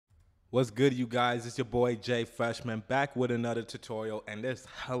What's good, you guys? It's your boy Jay Freshman back with another tutorial, and there's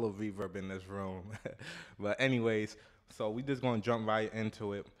hella reverb in this room. But anyways, so we just gonna jump right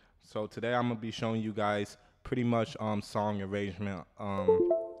into it. So today I'm gonna be showing you guys pretty much song arrangement.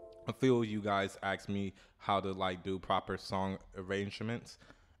 A few of you guys asked me how to like do proper song arrangements,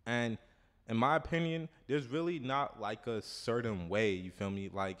 and in my opinion, there's really not like a certain way. You feel me?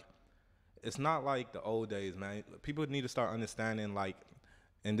 Like it's not like the old days, man. People need to start understanding like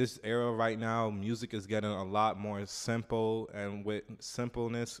in this era right now, music is getting a lot more simple, and with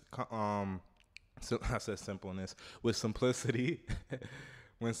simpleness, so I said simpleness with simplicity.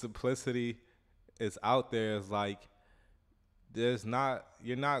 When simplicity is out there, it's like there's not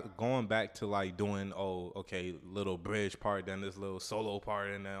you're not going back to like doing okay, little bridge part, then this little solo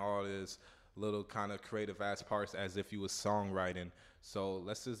part, and then all this little kind of creative ass parts as if you was songwriting. So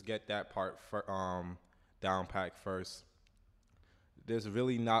let's just get that part down pack first. There's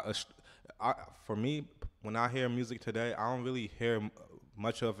really not for me, when I hear music today, I don't really hear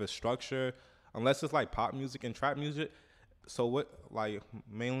much of a structure unless it's like pop music and trap music. So what, like,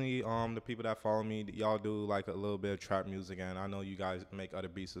 mainly the people that follow me, y'all do like a little bit of trap music, and I know you guys make other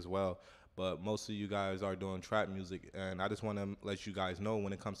beats as well, but most of you guys are doing trap music. And I just want to let you guys know,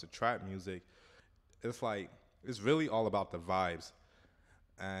 when it comes to trap music, it's like it's really all about the vibes.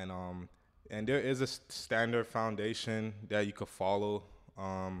 And um and there is a standard foundation that you could follow.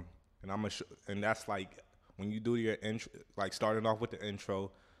 And and that's like when you do your intro, like starting off with the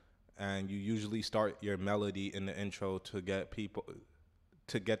intro, and you usually start your melody in the intro to get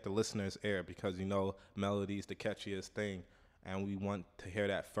the listener's ear, because melody is the catchiest thing, and we want to hear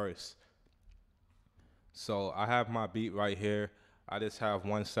that first. So I have my beat right here. I just have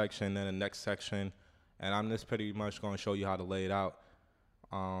one section and the next section, and I'm just pretty much going to show you how to lay it out.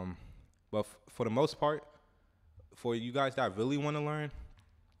 um, but for the most part, for you guys that really want to learn,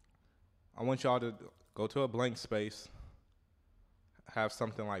 I want y'all to go to a blank space, have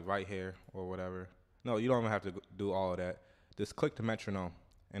something like right here or whatever. No, you don't even have to do all of that. Just click the metronome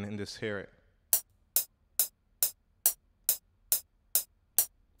and then just hear it.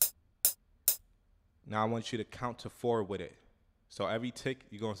 Now I want you to count to 4 with it. So every tick,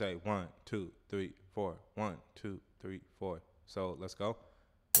 you're going to say 1, 2, 3, 4. 1, 2, 3, 4. So let's go.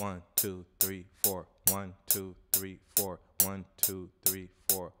 1, 2, 3, 4. 1, 2, 3, 4. 1, 2, 3,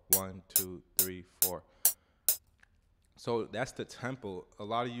 4. 1, 2, 3, 4. So that's the tempo. A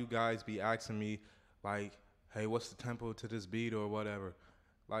lot of you guys be asking me, like, hey, what's the tempo to this beat or whatever?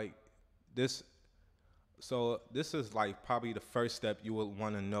 Like, this. So this is like probably the first step you would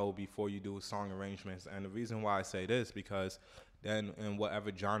want to know before you do song arrangements. And the reason why I say this, because then in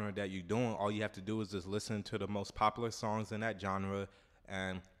whatever genre that you're doing, all you have to do is just listen to the most popular songs in that genre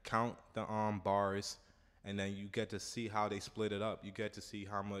and count the bars, and then you get to see how they split it up. You get to see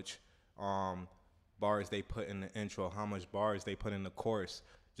how much um bars they put in the intro, how much bars they put in the chorus,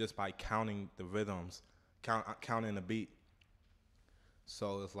 just by counting the rhythms, counting the beat.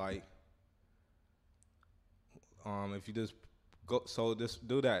 So it's like, if you just go, so just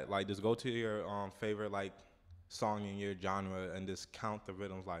do that. Like, just go to your favorite like song in your genre and just count the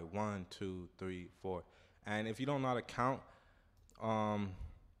rhythms, like 1, 2, 3, 4. And if you don't know how to count, um,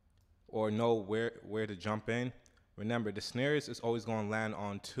 or know where to jump in, remember the snares is always going to land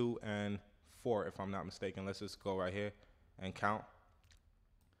on 2 and 4, if I'm not mistaken. Let's just go right here and count.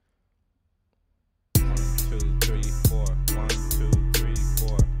 1, 2, 3, 4. 1, 2, 3,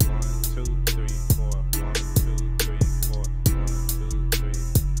 4. 1, 2, 3, 4. 1, 2, 3, 4. 1, 2, 3,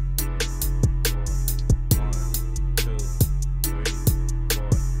 4. 1, 2, 3,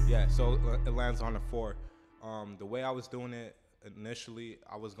 4. Yeah, so it lands on a 4. The way I was doing it initially,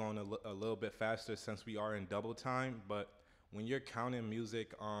 I was going a little bit faster since we are in double time. But when you're counting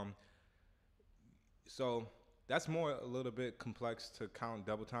music, so that's more a little bit complex to count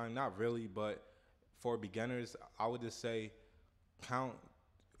double time. Not really, but for beginners, I would just say count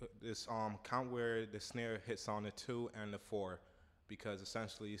count where the snare hits on the 2 and the 4, because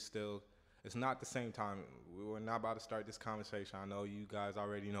essentially it's not the same time. We're not about to start this conversation. I know you guys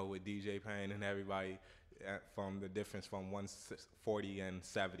already know with DJ Payne and everybody, from the difference from 140 and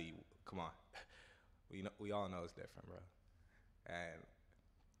 70. Come on, we all know it's different, bro. And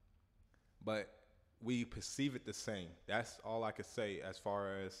but we perceive it the same. That's all I could say as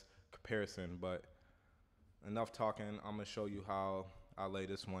far as comparison. But enough talking. I'm gonna show you how I lay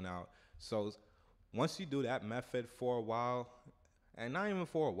this one out. So once you do that method for a while, and not even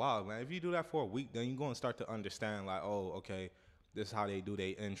for a while, man. If you do that for a week, then you're gonna start to understand, like, oh, okay, this is how they do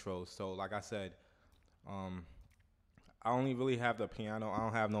their intros. So like I said, um, I only really have the piano. I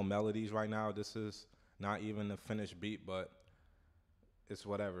don't have no melodies right now. This is not even the finished beat, but it's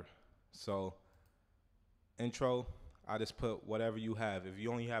whatever. So intro, I just put whatever you have. If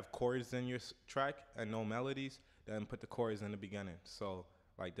you only have chords in your track and no melodies, then put the chords in the beginning. So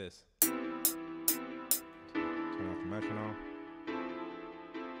like this. Turn off the metronome.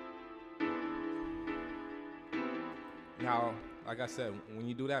 Now, like I said, when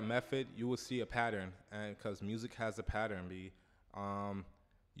you do that method, you will see a pattern, and because music has a pattern,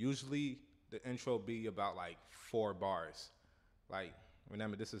 usually the intro be about like 4 bars. Like,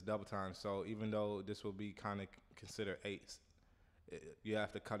 remember, this is double time, so even though this will be kind of considered 8, you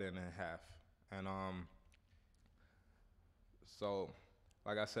have to cut it in half. And so,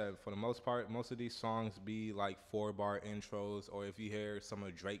 like I said, for the most part, most of these songs be like 4-bar intros, or if you hear some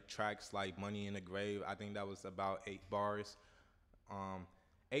of Drake tracks like Money in the Grave, I think that was about 8 bars.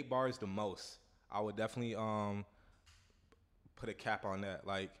 8 bars the most. I would definitely put a cap on that.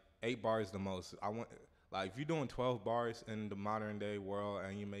 Like 8 bars the most. Like if you're doing 12 bars in the modern day world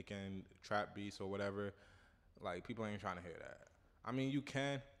and you're making trap beats or whatever, like people ain't trying to hear that. I mean, you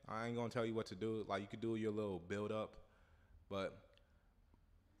can. I ain't gonna tell you what to do. Like you could do your little build up, but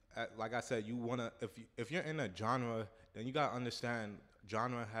like I said, you wanna if you're in a genre, then you gotta understand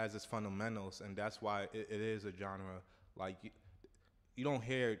genre has its fundamentals, and that's why it is a genre. Like you don't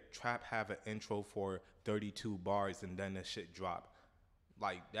hear trap have an intro for 32 bars and then the shit drop.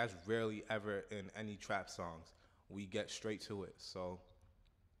 Like that's rarely ever in any trap songs. We get straight to it. So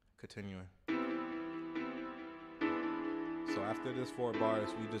continuing. So after this 4 bars,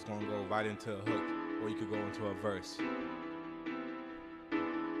 we just gonna go right into a hook, or you could go into a verse.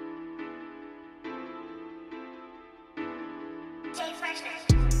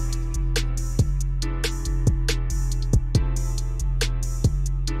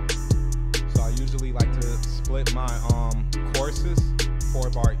 So I usually like to split my choruses 4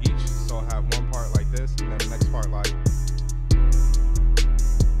 bar each. So I have one part like this, and then the next part like.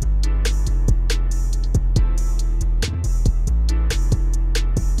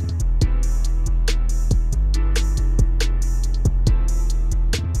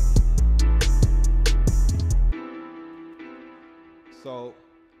 So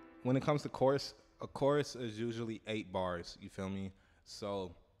when it comes to chorus, a chorus is usually 8 bars, you feel me?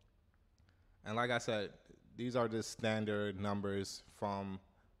 So, and like I said, these are just standard numbers from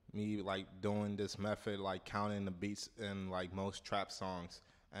me like doing this method, like counting the beats in like most trap songs.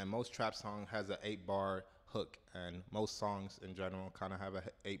 And most trap song has an 8 bar hook, and most songs in general kind of have a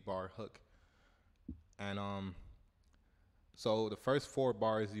 8 bar hook. And so the first 4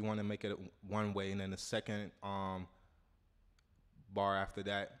 bars you want to make it one way, and then the second bar after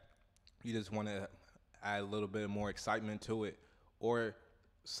that, you just want to add a little bit more excitement to it, or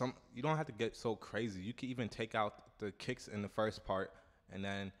you don't have to get so crazy. You can even take out the kicks in the first part and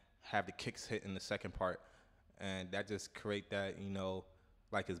then have the kicks hit in the second part, and that just create that,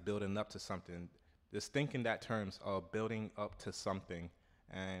 like it's building up to something. Just think in that terms of building up to something,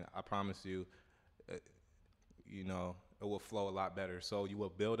 and I promise you, it will flow a lot better. So you will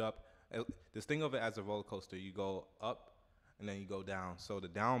build up. Just think of it as a roller coaster. You go up and then you go down. So the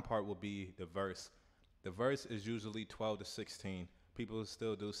down part will be the verse. The verse is usually 12 to 16. People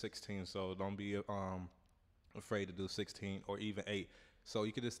still do 16, so don't be afraid to do 16 or even 8. So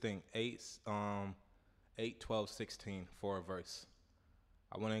you could just think 8, 12, 16 for a verse.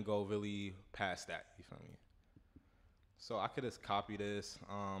 I wouldn't go really past that, you feel me? So I could just copy this,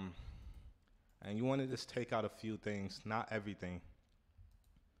 and you want to just take out a few things, not everything.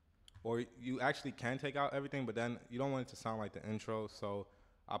 Or you actually can take out everything, but then you don't want it to sound like the intro, so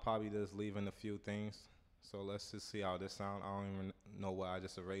I'll probably just leave in a few things. So let's just see how this sounds. I don't even know what I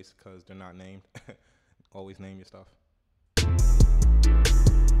just erased because they're not named. Always name your stuff.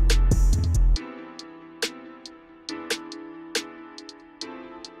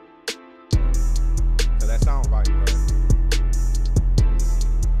 So that sounds right, right?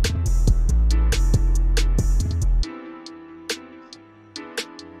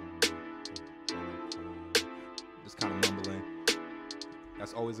 Kind of mumbling.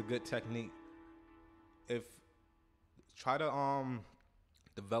 That's always a good technique. Try to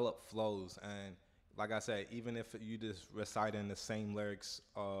develop flows, and like I said, even if you just reciting the same lyrics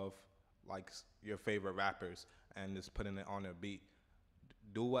of like your favorite rappers and just putting it on a beat,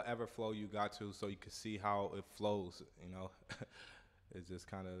 do whatever flow you got to so you can see how it flows, It's just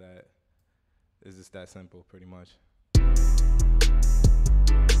kind of that. It's just that simple, pretty much.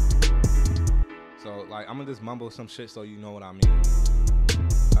 So, like, I'm gonna just mumble some shit so you know what I mean.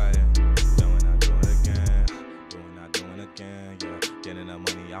 Doing again, yeah. Getting that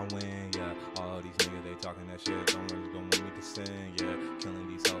money, I win, yeah. All these niggas, they talking that shit, don't want me to sin, yeah. Killing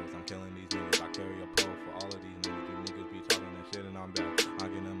these hoes, I'm killing these niggas. I carry a pole for all of these niggas. These niggas be talking that shit and I'm back. I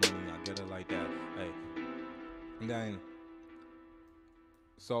get the money, I get then,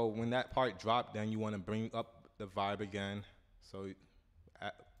 so when that part dropped, then you want to bring up the vibe again. So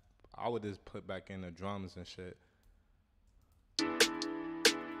I would just put back in the drums and shit. Yeah,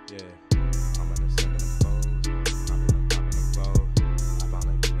 I'm in the second of foes. I'm in the road. I found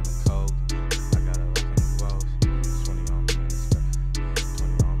like in the code. I got a lock in the road. 20 on me in the stack.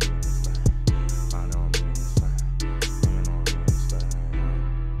 20 on me in the stack. 5 on me in the stack. Women on me in the stack.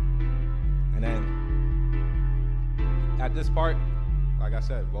 And then at this part, like I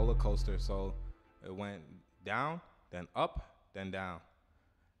said, roller coaster. So it went down, then up, then down.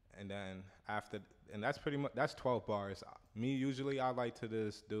 And then after, and that's pretty much, that's 12 bars. Me, usually I like to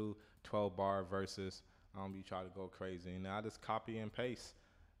just do 12 bar verses. I don't be trying to go crazy. And I just copy and paste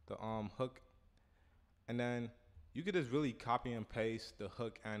the hook. And then you could just really copy and paste the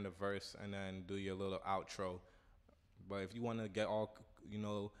hook and the verse and then do your little outro. But if you want to get all,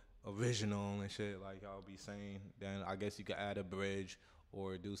 original and shit, like I'll be saying, then I guess you could add a bridge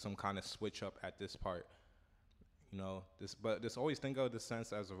or do some kind of switch up at this part. But just always think of the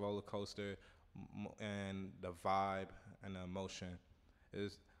sense as a roller coaster, and the vibe and the emotion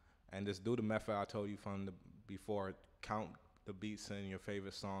and just do the method I told you from before. Count the beats in your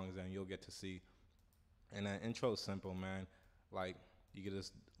favorite songs, and you'll get to see. And the intro is simple, man. Like you could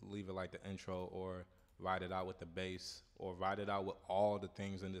just leave it like the intro, or ride it out with the bass, or ride it out with all the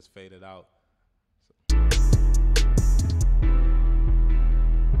things and just fade it out.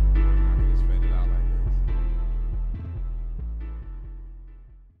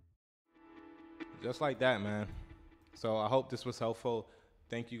 Just like that, man. So I hope this was helpful.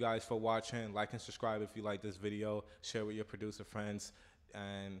 Thank you guys for watching. Like and subscribe if you like this video. Share with your producer friends,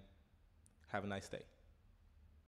 and have a nice day.